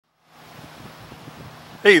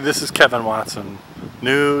Hey, this is Kevin Watson,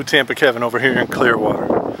 New Tampa Kevin over here in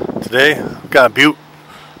Clearwater. Today, I've got a beaut.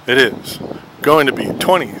 It is going to be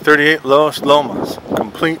 2038 Los Lomas,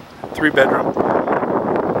 complete 3-bedroom,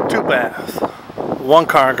 2-bath,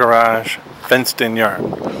 1-car garage, fenced-in yard.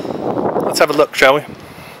 Let's have a look, shall we?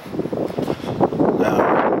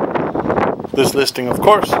 Now, this listing, of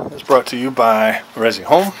course, is brought to you by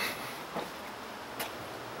Resihome.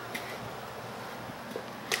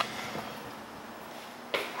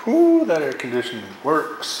 Ooh, that air conditioning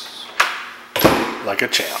works like a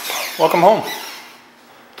champ. Welcome home.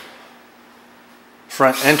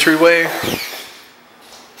 Front entryway.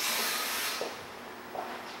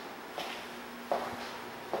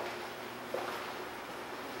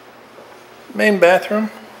 Main bathroom.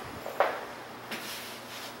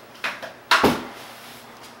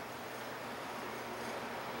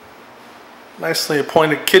 Nicely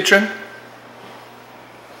appointed kitchen.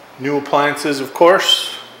 New appliances, of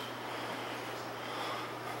course.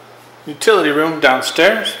 Utility room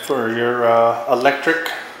downstairs for your electric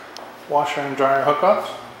washer and dryer hookups.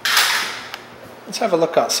 Let's have a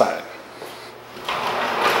look outside.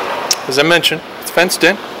 As I mentioned, it's fenced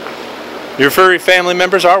in. Your furry family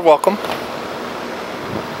members are welcome.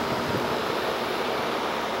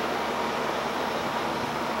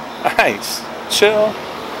 Nice, chill,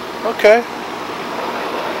 okay.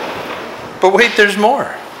 But wait, there's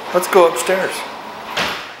more. Let's go upstairs.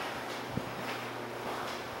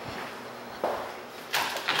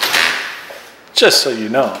 Just so you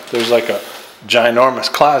know, there's like a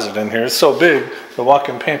ginormous closet in here. It's so big, the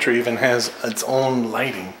walk-in pantry even has its own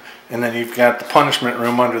lighting. And then you've got the punishment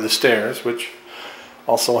room under the stairs, which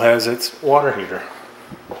also has its water heater.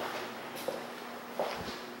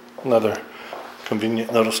 Another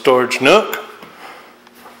convenient little storage nook.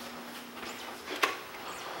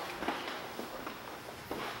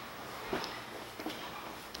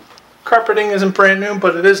 Carpeting isn't brand new,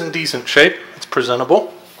 but it is in decent shape. It's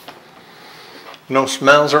presentable. No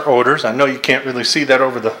smells or odors. I know you can't really see that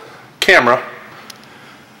over the camera,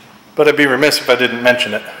 but I'd be remiss if I didn't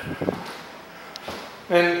mention it.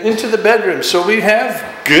 And into the bedroom. So we have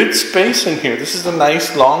good space in here. This is a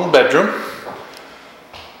nice long bedroom.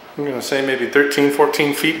 I'm going to say maybe 13,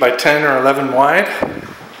 14 feet by 10 or 11 wide.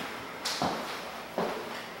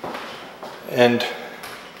 And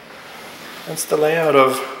that's the layout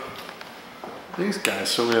of these guys.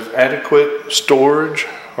 So we have adequate storage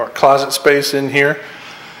or closet space in here.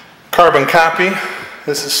 Carbon copy.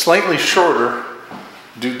 This is slightly shorter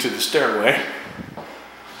due to the stairway,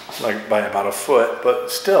 like by about a foot, but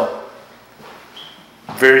still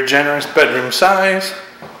very generous bedroom size.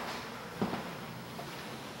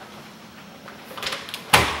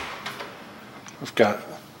 We've got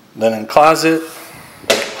linen closet.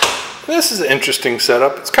 This is an interesting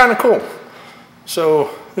setup. It's kind of cool. So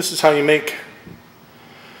this is how you make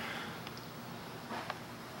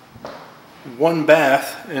one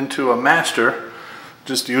bath into a master,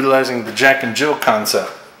 just utilizing the Jack and Jill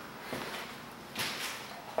concept.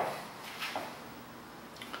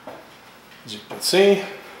 As you can see,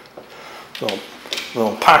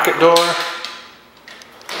 little pocket door.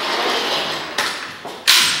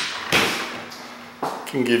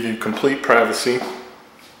 Can give you complete privacy.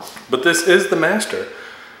 But this is the master,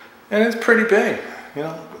 and it's pretty big. You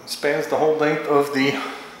know, it spans the whole length of the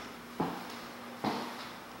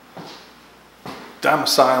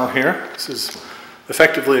domicile here. This is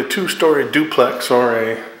effectively a 2-story duplex or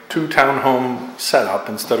a 2-townhome setup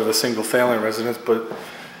instead of a single-family residence, but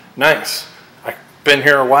nice. I've been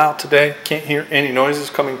here a while today. Can't hear any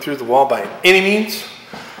noises coming through the wall by any means.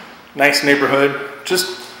 Nice neighborhood,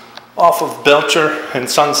 just off of Belcher and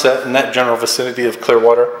Sunset in that general vicinity of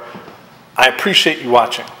Clearwater. I appreciate you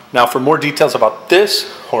watching. Now, for more details about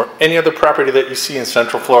this or any other property that you see in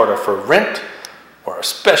Central Florida for rent or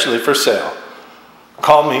especially for sale,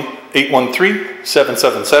 call me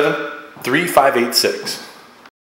 813-777-3586.